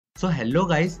So hello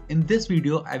guys, in this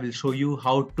video I will show you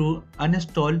how to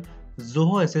uninstall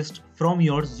Zoho Assist from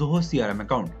your Zoho CRM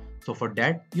account. So for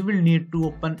that you will need to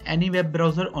open any web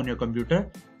browser on your computer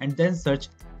and then search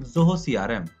Zoho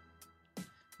CRM.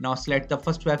 Now select the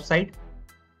first website,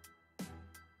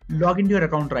 log into your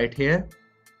account right here,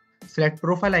 select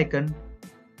profile icon,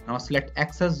 now select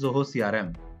access Zoho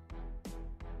CRM.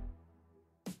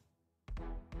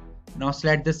 Now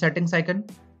select this settings icon.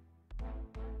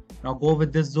 Now go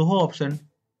with this Zoho option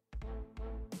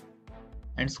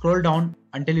and scroll down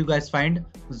until you guys find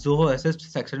Zoho Assist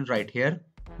section right here.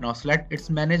 Now select its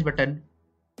manage button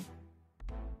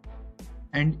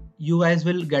and you guys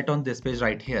will get on this page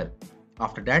right here.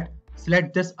 After that,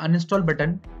 select this uninstall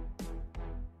button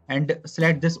and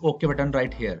select this OK button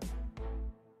right here.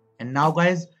 And now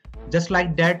guys, just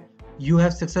like that, you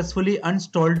have successfully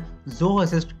uninstalled Zoho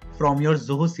Assist from your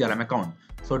Zoho CRM account.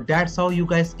 So that's how you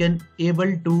guys can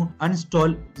able to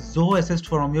uninstall Zoho Assist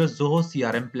from your Zoho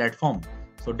CRM platform.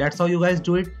 So that's how you guys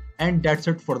do it, and that's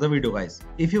it for the video guys.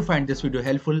 If you find this video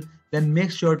helpful, then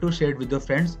make sure to share it with your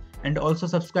friends and also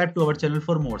subscribe to our channel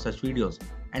for more such videos.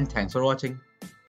 And thanks for watching.